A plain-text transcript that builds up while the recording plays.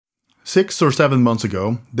6 or 7 months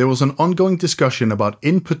ago, there was an ongoing discussion about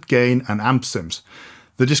input gain and Ampsims.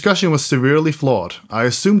 The discussion was severely flawed. I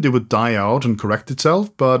assumed it would die out and correct itself,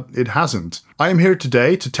 but it hasn't. I am here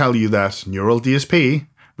today to tell you that Neural DSP,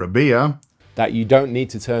 Rabea, that you don't need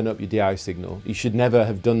to turn up your DI signal. You should never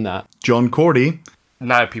have done that. John Cordy.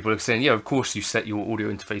 Now people are saying, yeah, of course you set your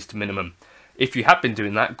audio interface to minimum. If you have been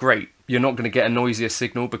doing that, great. You're not going to get a noisier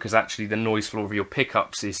signal because actually the noise floor of your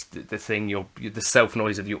pickups is the thing. The self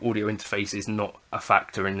noise of your audio interface is not a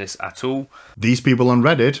factor in this at all. These people on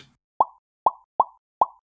Reddit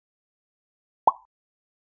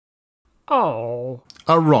are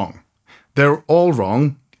wrong. They're all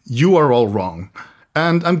wrong. You are all wrong.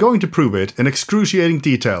 And I'm going to prove it in excruciating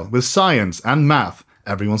detail with science and math,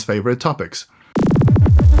 everyone's favorite topics.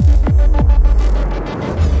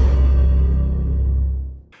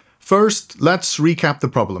 First, let's recap the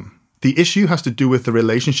problem. The issue has to do with the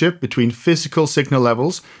relationship between physical signal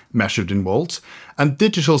levels, measured in volts, and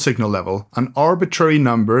digital signal level, an arbitrary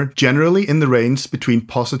number generally in the range between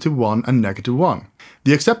 +1 and -1.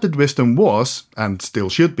 The accepted wisdom was, and still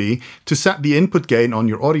should be, to set the input gain on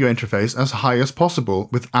your audio interface as high as possible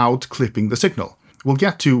without clipping the signal. We'll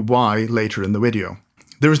get to why later in the video.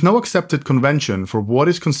 There is no accepted convention for what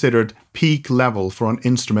is considered peak level for an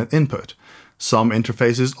instrument input. Some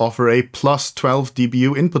interfaces offer a +12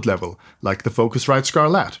 dBu input level, like the Focusrite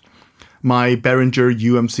Scarlett. My Behringer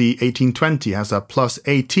UMC 1820 has a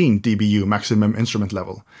 +18 dBu maximum instrument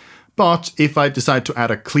level. But if I decide to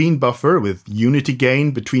add a clean buffer with unity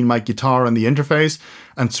gain between my guitar and the interface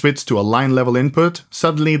and switch to a line level input,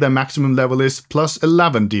 suddenly the maximum level is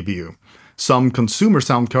 +11 dBu. Some consumer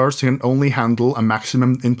sound cards can only handle a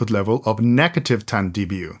maximum input level of -10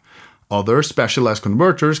 dBu. Other specialized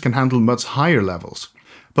converters can handle much higher levels.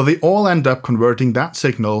 But they all end up converting that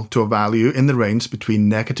signal to a value in the range between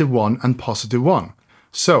 -1 and +1.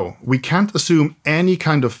 So, we can't assume any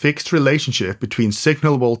kind of fixed relationship between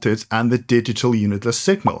signal voltage and the digital unitless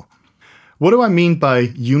signal. What do I mean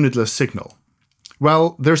by unitless signal?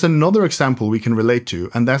 Well, there's another example we can relate to,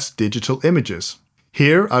 and that's digital images.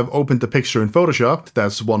 Here, I've opened a picture in Photoshop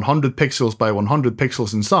that's 100 pixels by 100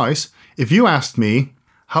 pixels in size. If you asked me,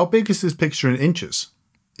 how big is this picture in inches?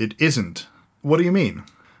 It isn't. What do you mean?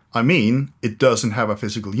 I mean, it doesn't have a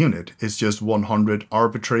physical unit. It's just 100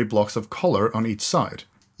 arbitrary blocks of color on each side.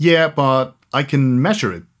 Yeah, but I can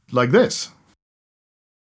measure it like this.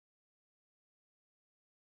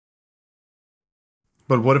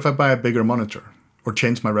 But what if I buy a bigger monitor or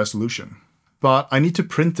change my resolution? But I need to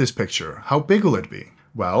print this picture. How big will it be?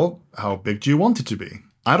 Well, how big do you want it to be?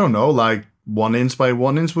 I don't know, like 1 inch by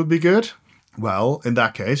 1 inch would be good? Well, in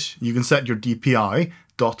that case, you can set your DPI,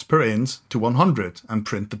 dots per inch, to 100 and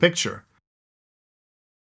print the picture.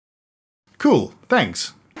 Cool,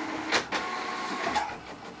 thanks.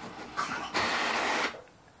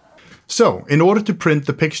 So, in order to print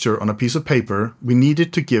the picture on a piece of paper, we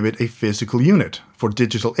needed to give it a physical unit. For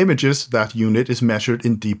digital images, that unit is measured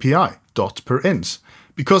in DPI, dots per inch.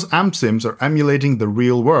 Because Ampsims are emulating the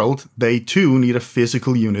real world, they too need a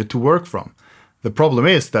physical unit to work from. The problem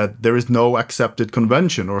is that there is no accepted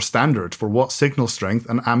convention or standard for what signal strength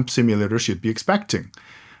an amp simulator should be expecting.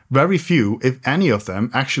 Very few, if any of them,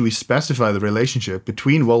 actually specify the relationship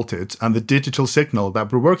between voltage and the digital signal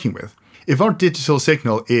that we're working with. If our digital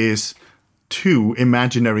signal is 2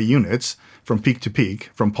 imaginary units, from peak to peak,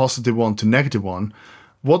 from +1 to -1,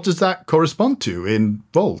 what does that correspond to in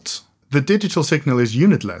volts? The digital signal is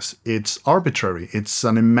unitless, it's arbitrary, it's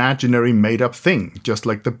an imaginary made-up thing, just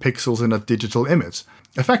like the pixels in a digital image.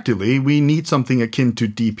 Effectively, we need something akin to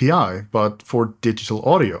DPI, but for digital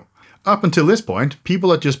audio. Up until this point,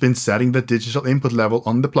 people had just been setting the digital input level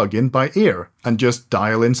on the plugin by ear, and just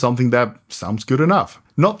dial in something that sounds good enough.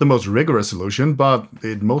 Not the most rigorous solution, but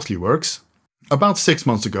it mostly works. About 6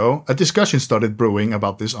 months ago, a discussion started brewing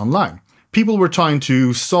about this online. People were trying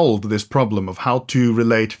to solve this problem of how to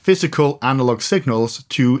relate physical analog signals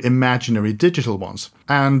to imaginary digital ones.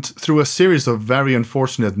 And through a series of very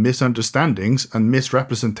unfortunate misunderstandings and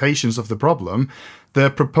misrepresentations of the problem, the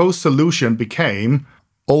proposed solution became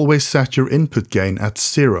always set your input gain at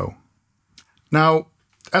 0. Now,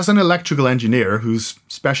 as an electrical engineer who's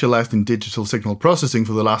specialized in digital signal processing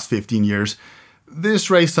for the last 15 years, this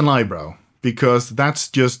raised an eyebrow. Because that's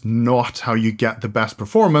just not how you get the best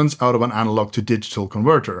performance out of an analog to digital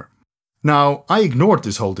converter. Now, I ignored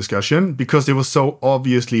this whole discussion because it was so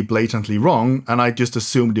obviously blatantly wrong, and I just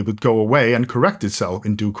assumed it would go away and correct itself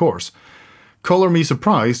in due course. Color me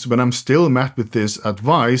surprised when I'm still met with this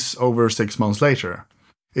advice over 6 months later.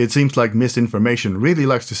 It seems like misinformation really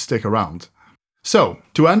likes to stick around. So,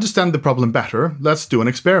 to understand the problem better, let's do an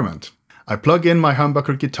experiment. I plug in my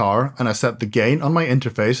humbucker guitar and I set the gain on my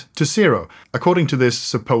interface to 0, according to this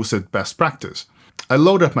supposed best practice. I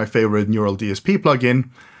load up my favorite Neural DSP plugin,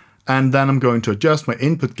 and then I'm going to adjust my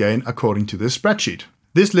input gain according to this spreadsheet.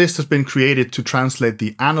 This list has been created to translate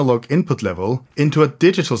the analog input level into a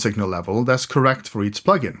digital signal level that's correct for each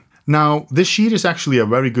plugin. Now, this sheet is actually a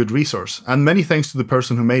very good resource, and many thanks to the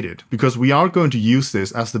person who made it, because we are going to use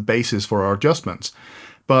this as the basis for our adjustments.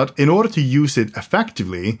 But in order to use it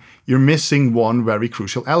effectively, you're missing one very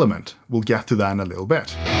crucial element. We'll get to that in a little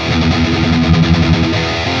bit.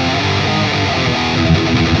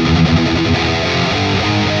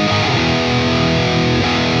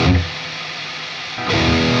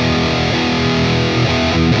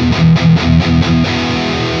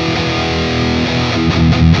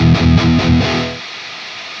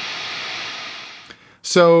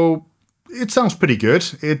 So, it sounds pretty good.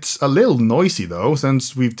 It's a little noisy though,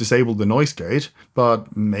 since we've disabled the noise gate,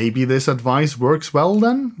 but maybe this advice works well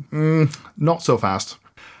then? Not so fast.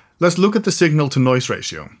 Let's look at the signal to noise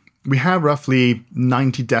ratio. We have roughly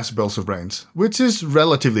 90 decibels of range, which is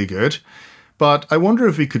relatively good, but I wonder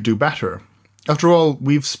if we could do better. After all,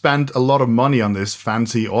 we've spent a lot of money on this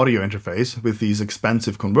fancy audio interface with these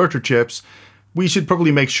expensive converter chips. We should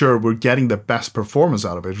probably make sure we're getting the best performance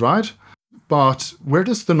out of it, right? But where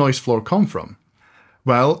does the noise floor come from?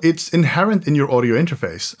 Well, it's inherent in your audio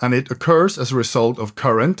interface, and it occurs as a result of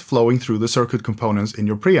current flowing through the circuit components in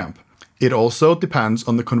your preamp. It also depends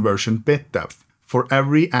on the conversion bit depth. For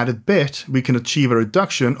every added bit, we can achieve a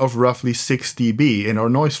reduction of roughly 6 dB in our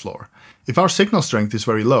noise floor. If our signal strength is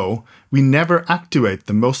very low, we never activate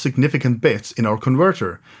the most significant bits in our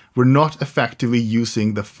converter. We're not effectively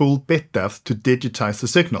using the full bit depth to digitize the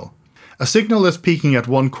signal. A signal that's peaking at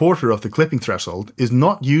 1/4 of the clipping threshold is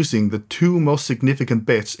not using the 2 most significant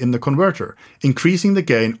bits in the converter. Increasing the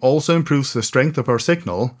gain also improves the strength of our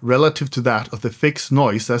signal relative to that of the fixed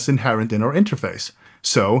noise that's inherent in our interface.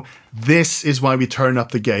 So, this is why we turn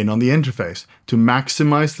up the gain on the interface, to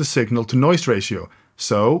maximize the signal to noise ratio.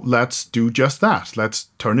 So, let's do just that. Let's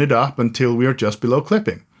turn it up until we are just below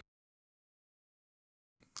clipping.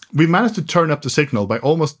 We've managed to turn up the signal by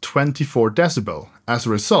almost 24 decibel. As a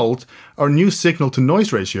result, our new signal to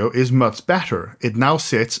noise ratio is much better. It now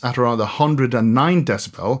sits at around 109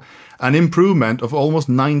 decibel, an improvement of almost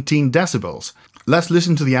 19 decibels. Let's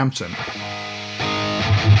listen to the Ampsim.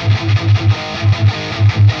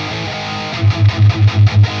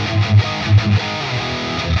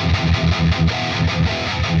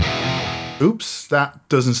 Oops, that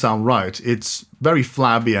doesn't sound right. It's very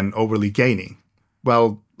flabby and overly gainy.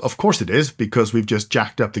 Well, of course it is, because we've just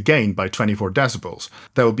jacked up the gain by 24 decibels.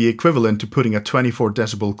 That would be equivalent to putting a 24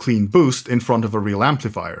 decibel clean boost in front of a real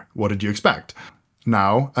amplifier. What did you expect?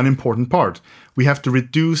 Now, an important part. We have to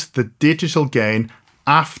reduce the digital gain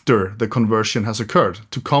after the conversion has occurred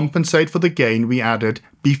to compensate for the gain we added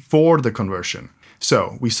before the conversion.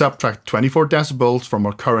 So, we subtract 24 decibels from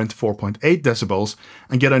our current 4.8 decibels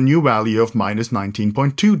and get a new value of minus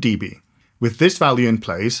 19.2 dB. With this value in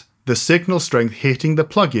place, the signal strength hitting the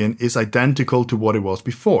plugin is identical to what it was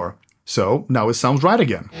before. So now it sounds right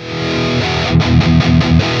again.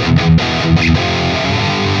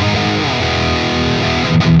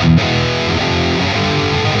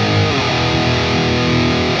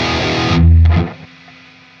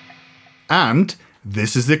 And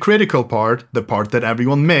this is the critical part, the part that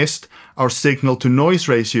everyone missed. Our signal to noise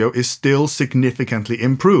ratio is still significantly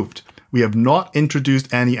improved. We have not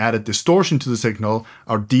introduced any added distortion to the signal.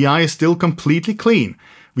 Our DI is still completely clean.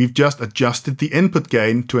 We've just adjusted the input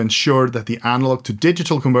gain to ensure that the analog to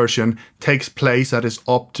digital conversion takes place at its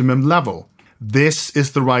optimum level. This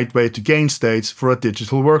is the right way to gain states for a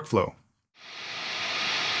digital workflow.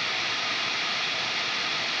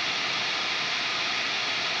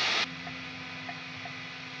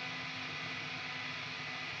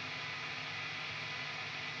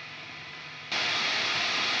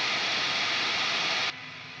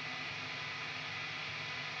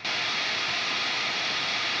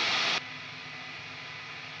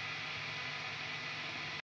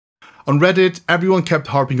 On Reddit, everyone kept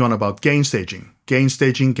harping on about gain staging. Gain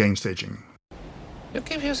staging, gain staging. You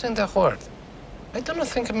keep using that word. I don't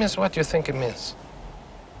think it means what you think it means.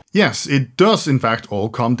 Yes, it does in fact all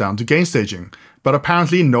come down to gain staging, but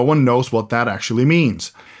apparently no one knows what that actually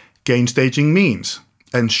means. Gain staging means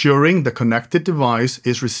ensuring the connected device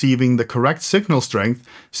is receiving the correct signal strength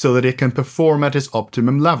so that it can perform at its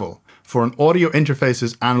optimum level. For an audio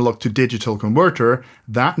interface's analog to digital converter,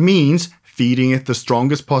 that means feeding it the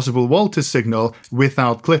strongest possible voltage signal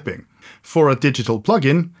without clipping. For a digital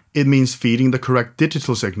plugin, it means feeding the correct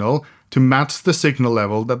digital signal to match the signal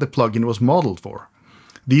level that the plugin was modeled for.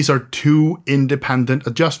 These are two independent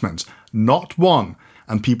adjustments, not one,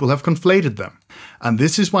 and people have conflated them. And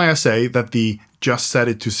this is why I say that the just set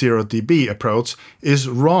it to 0 dB approach is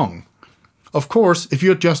wrong. Of course, if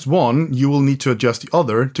you adjust one, you will need to adjust the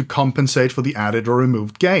other to compensate for the added or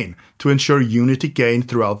removed gain, to ensure unity gain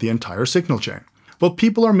throughout the entire signal chain. What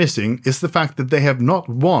people are missing is the fact that they have not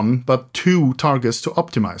one, but two targets to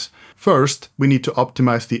optimize. First, we need to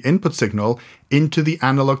optimize the input signal into the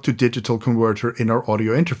analog to digital converter in our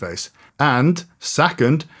audio interface. And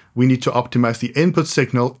second, we need to optimize the input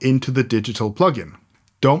signal into the digital plugin.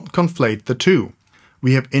 Don't conflate the two.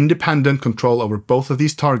 We have independent control over both of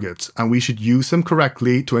these targets, and we should use them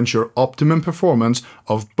correctly to ensure optimum performance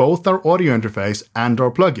of both our audio interface and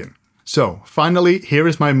our plugin. So, finally, here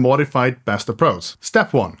is my modified best approach.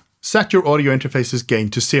 Step 1. Set your audio interface's gain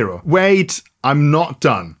to 0. Wait, I'm not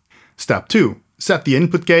done. Step 2. Set the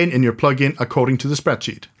input gain in your plugin according to the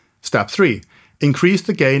spreadsheet. Step 3. Increase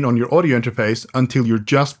the gain on your audio interface until you're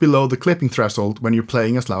just below the clipping threshold when you're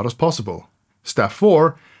playing as loud as possible. Step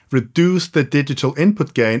 4. Reduce the digital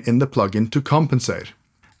input gain in the plugin to compensate.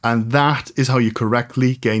 And that is how you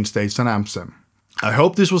correctly gain stage an Ampsim. I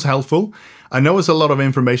hope this was helpful. I know it's a lot of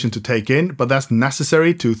information to take in, but that's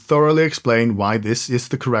necessary to thoroughly explain why this is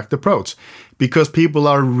the correct approach, because people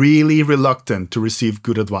are really reluctant to receive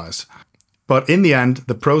good advice. But in the end,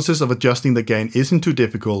 the process of adjusting the gain isn't too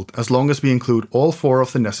difficult as long as we include all 4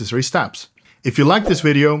 of the necessary steps. If you like this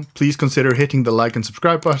video, please consider hitting the like and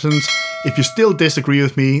subscribe buttons. If you still disagree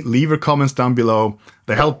with me, leave your comments down below.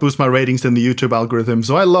 They help boost my ratings in the YouTube algorithm,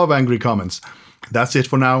 so I love angry comments. That's it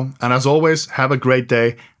for now, and as always, have a great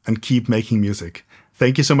day and keep making music.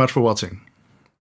 Thank you so much for watching.